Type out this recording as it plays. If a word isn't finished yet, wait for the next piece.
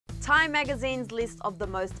Time magazine's list of the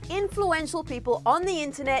most influential people on the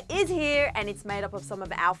internet is here, and it's made up of some of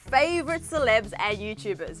our favorite celebs and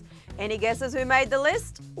YouTubers. Any guesses who made the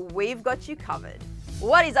list? We've got you covered.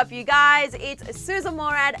 What is up, you guys? It's Sussan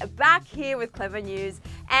Mourad back here with Clevver News,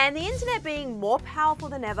 and the internet being more powerful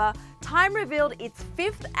than ever, Time revealed its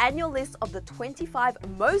 5th annual list of the 25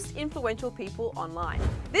 most influential people online.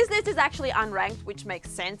 This list is actually unranked, which makes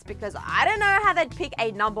sense because I don't know how they'd pick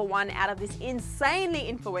a #1 out of this insanely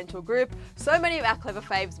influential group. So many of our clever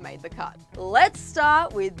faves made the cut. Let's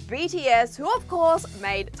start with BTS, who of course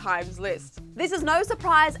made Time's list. This is no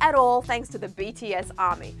surprise at all thanks to the BTS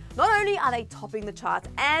Army. Not only are they topping the charts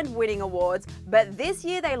and winning awards, but this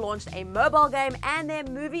year they launched a mobile game and their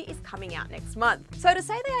movie is coming out next month. So to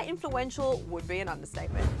say they are influential would be an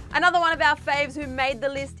understatement. Another one of our faves who made the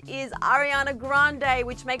list is Ariana Grande,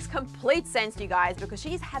 which makes complete sense, you guys, because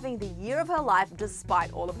she's having the year of her life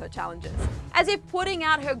despite all of her challenges. As if putting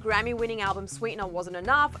out her Grammy-winning album Sweetener wasn't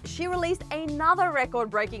enough, she released another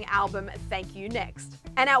record-breaking album, Thank You Next.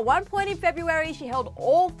 And at one point in February, she held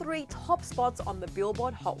all 3 top spots on the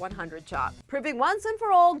Billboard Hot 100 chart, proving once and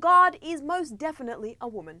for all God is most definitely a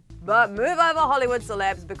woman. But move over Hollywood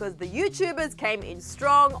celebs, because the YouTubers came in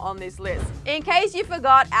strong on this list. In case you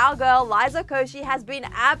forgot, our girl Liza Koshy has been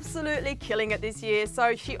absolutely killing it this year,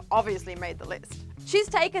 so she obviously made the list. She's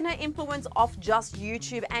taken her influence off just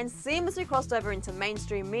YouTube and seamlessly crossed over into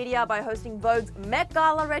mainstream media by hosting Vogue's Met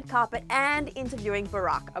Gala red carpet and interviewing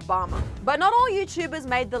Barack Obama. But not all YouTubers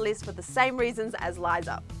made the list for the same reasons as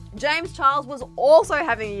Liza. James Charles was also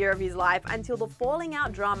having a year of his life until the falling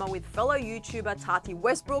out drama with fellow YouTuber Tati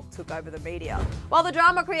Westbrook took over the media. While the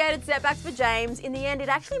drama created setbacks for James, in the end it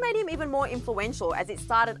actually made him even more influential as it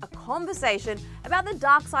started a conversation about the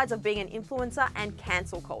dark sides of being an influencer and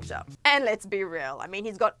cancel culture. And let's be real, I mean,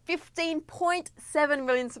 he's got 15.7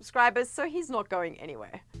 million subscribers, so he's not going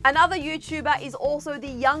anywhere. Another YouTuber is also the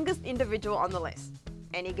youngest individual on the list.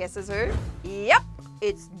 Any guesses who? Yep,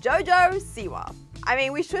 it's JoJo Siwa. I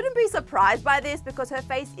mean, we shouldn't be surprised by this because her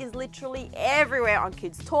face is literally everywhere on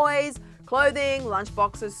kids' toys, clothing,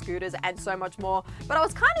 lunchboxes, scooters, and so much more. But I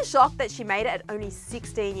was kind of shocked that she made it at only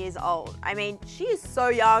 16 years old. I mean, she is so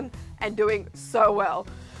young and doing so well.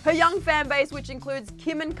 Her young fan base, which includes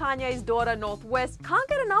Kim and Kanye's daughter Northwest, can't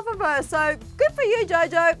get enough of her, so good for you,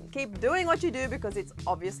 JoJo. Keep doing what you do because it's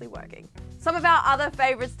obviously working. Some of our other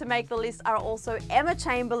favorites to make the list are also Emma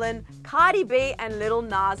Chamberlain, Cardi B, and Lil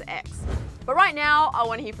Nas X. But right now, I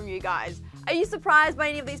want to hear from you guys. Are you surprised by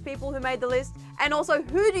any of these people who made the list? And also,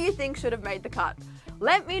 who do you think should have made the cut?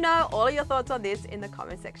 Let me know all of your thoughts on this in the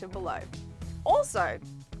comment section below. Also,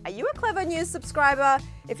 are you a Clevver News subscriber?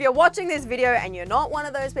 If you're watching this video and you're not one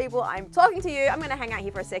of those people, I'm talking to you. I'm going to hang out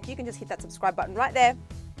here for a sec. You can just hit that subscribe button right there.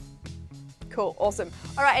 Cool, awesome.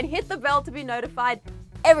 All right, and hit the bell to be notified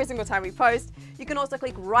every single time we post. You can also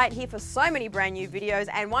click right here for so many brand new videos,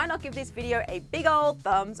 and why not give this video a big old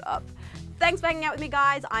thumbs up. Thanks for hanging out with me,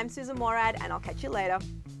 guys. I'm Sussan Mourad, and I'll catch you later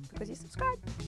because you subscribed.